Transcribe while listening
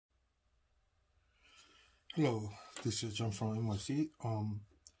Hello, this is John from NYC.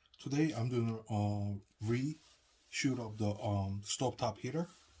 Today I'm doing a reshoot of the stovetop heater,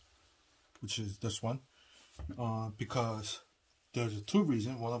 which is this one. Because there's two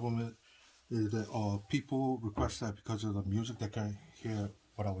reasons. One of them is that people request that because of the music they can hear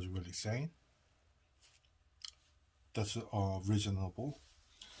what I was really saying. That's reasonable.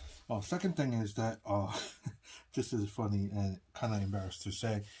 Second thing is that this is funny and kind of embarrassed to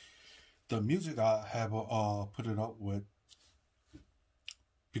say. The music I have put it up with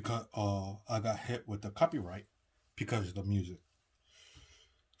because I got hit with the copyright because of the music.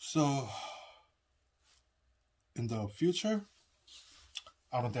 So in the future,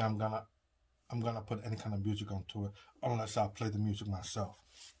 I don't think I'm gonna put any kind of music onto it unless I play the music myself.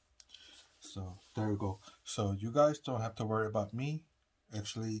 So there you go. So you guys don't have to worry about me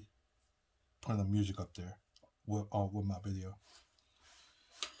actually putting the music up there with my video.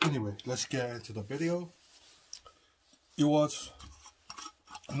 Anyway, let's get into the video. It was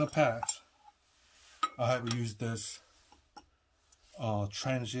in the past I have used this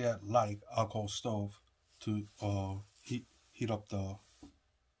transient light alcohol stove to heat up the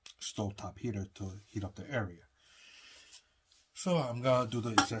stovetop heater to heat up the area. So I'm gonna do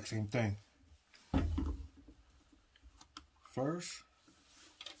the exact same thing. First,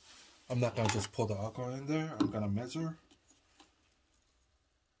 I'm not gonna just pour the alcohol in there. I'm gonna measure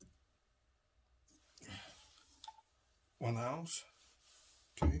 1 ounce.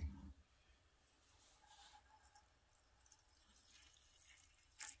 Okay.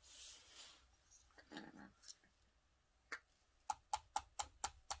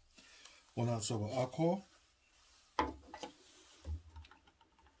 One ounce of alcohol.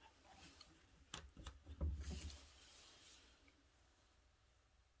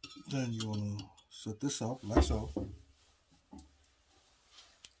 Then you want to set this up like so.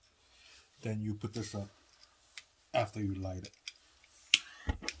 Then you put this up after you light it.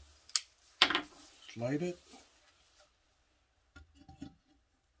 Light it.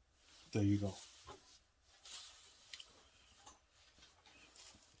 There you go. I'm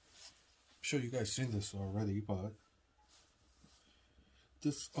sure you guys seen this already, but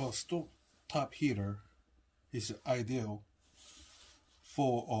this stove top heater is ideal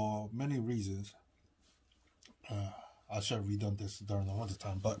for many reasons. I should have redone this during the winter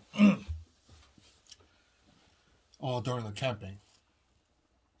time, but during the camping,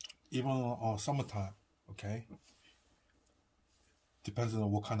 even on summertime, okay? Depends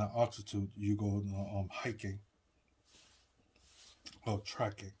on what kind of altitude you go hiking or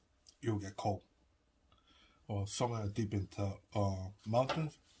trekking, you'll get cold. Or somewhere deep into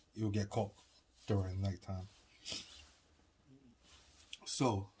mountains, you'll get cold during nighttime.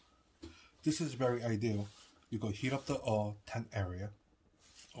 So this is very ideal. You go heat up the tent area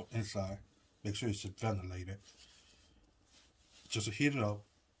or inside. Make sure it's ventilated. Just heat it up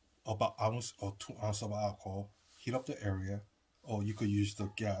about ounce or 2 ounces of alcohol. Heat up the area, or you could use the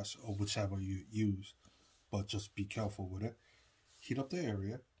gas or whichever you use, but just be careful with it. Heat up the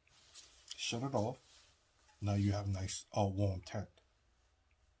area, shut it off. Now you have a nice warm tent.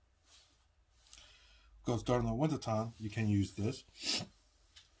 Because during the winter time, you can use this.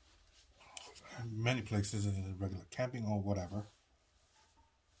 Many places in regular camping or whatever.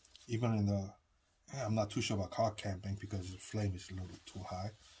 Even in the, I'm not too sure about car camping because the flame is a little too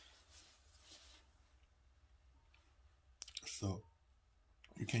high. So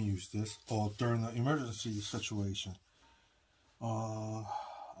you can use this, or during an emergency situation. I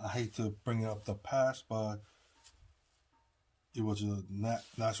hate to bring up the past, but it was a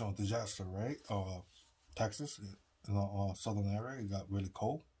national disaster, right? Texas, in the southern area, it got really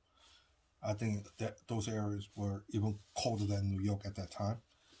cold. I think that those areas were even colder than New York at that time.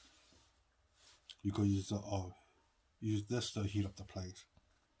 You could use this to heat up the place.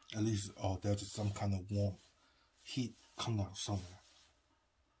 At least there's some kind of warm heat coming out somewhere.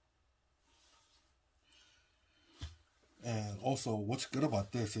 And also, what's good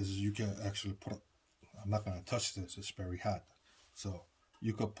about this is you can actually put I'm not going to touch this, it's very hot. So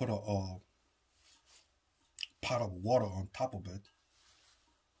you could put a pot of water on top of it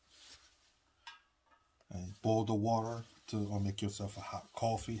and boil the water to make yourself a hot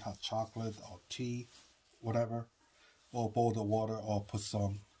coffee, hot chocolate, or tea, whatever. Or boil the water or put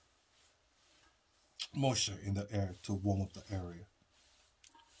some moisture in the air to warm up the area.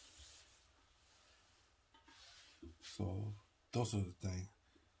 So those are the things.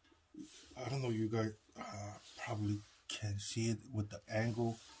 I don't know, you guys probably can see it with the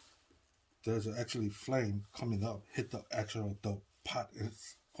angle. There's actually flame coming up, hit the pot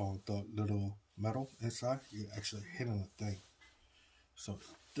is on the little metal inside. You're actually hitting the thing. So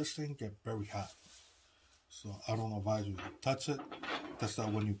this thing get very hot. So I don't advise you to touch it. That's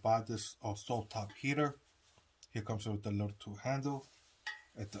that when you buy this stovetop heater, here comes with the little two handle.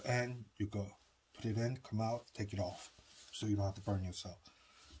 At the end, you go put it in, come out, take it off, so you don't have to burn yourself.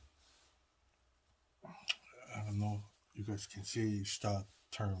 I don't know, you guys can see you start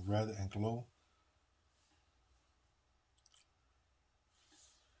turn red and glow.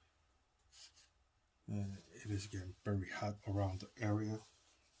 And it is getting very hot around the area.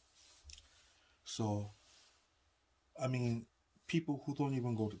 So, I mean, people who don't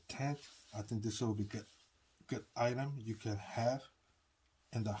even go to tent, I think this will be good item you can have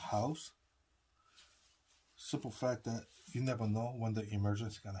in the house. Simple fact that you never know when the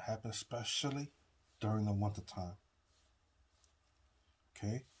emergency is going to happen, especially during the winter time.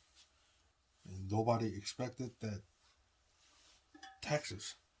 Okay? And nobody expected that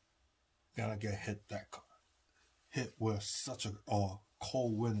Texas gonna get hit with such a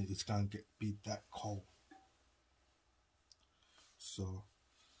cold wind. It's gonna be that cold. So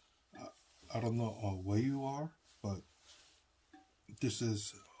I don't know where you are, but this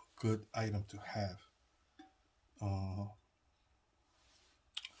is a good item to have.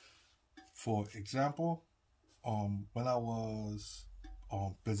 For example, when I was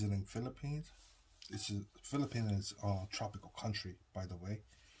visiting Philippines, Philippines is a tropical country, by the way.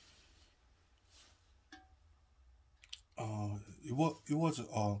 It was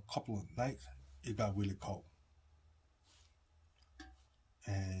a couple of nights. It got really cold,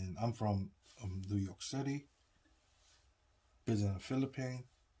 and I'm from New York City. Visiting the Philippines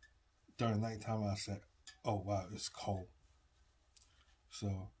during nighttime, I said, "Oh wow, it's cold."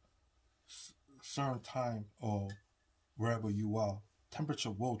 So, certain time or wherever you are,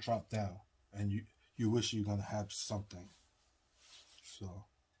 temperature will drop down, and you wish you're gonna have something. So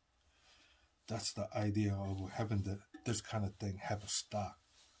that's the idea of having this kind of thing, have a stock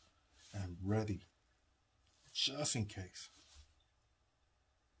and ready, just in case.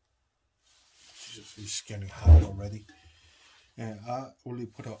 It's getting hot already. And I only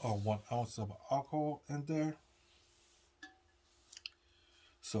put 1 ounce of alcohol in there.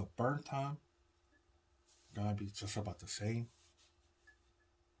 So burn time gonna be just about the same.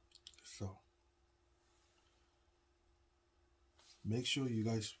 So make sure you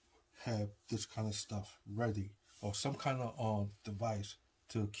guys have this kind of stuff ready, or some kind of device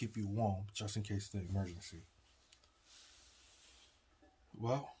to keep you warm, just in case the emergency.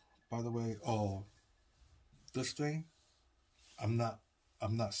 Well, by the way, this thing, I'm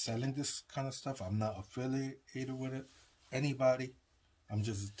not selling this kind of stuff. I'm not affiliated with it. Anybody, I'm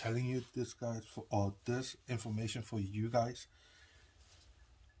just telling you this, guys, for this information for you guys.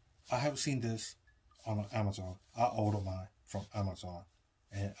 I have seen this on Amazon. I order mine from Amazon,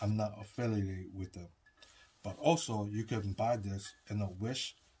 and I'm not affiliated with them. But also, you can buy this in a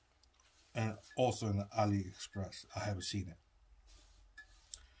Wish and also in the AliExpress. I haven't seen it.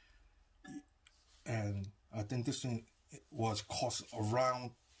 And I think this thing was cost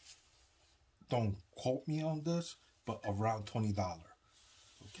around, don't quote me on this, but around $20.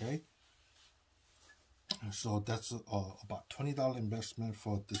 Okay? So that's about $20 investment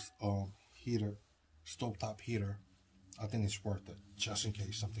for this heater, stovetop heater. I think it's worth it, just in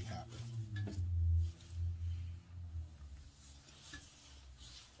case something happens.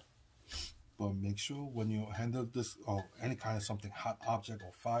 But make sure when you handle this or any kind of something, hot object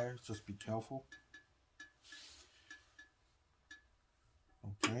or fire, just be careful.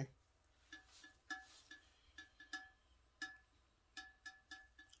 Okay.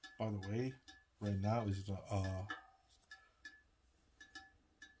 By the way, right now is the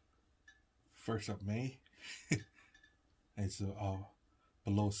 1st of May. It's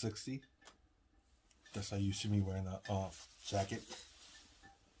below 60. That's how you see me wearing a jacket.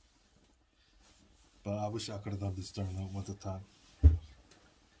 But I wish I could have done this during the winter time.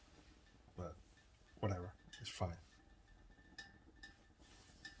 But whatever, it's fine.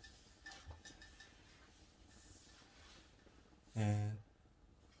 And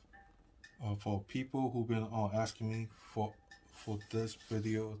for people who've been asking me for this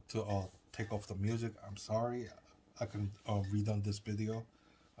video to take off the music, I'm sorry, I couldn't redone this video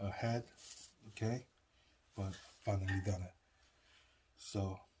ahead, okay? But finally done it.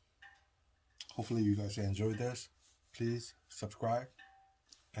 So hopefully you guys enjoyed this. Please subscribe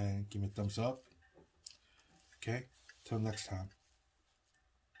and give me a thumbs up. Okay, till next time.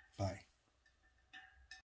 Bye.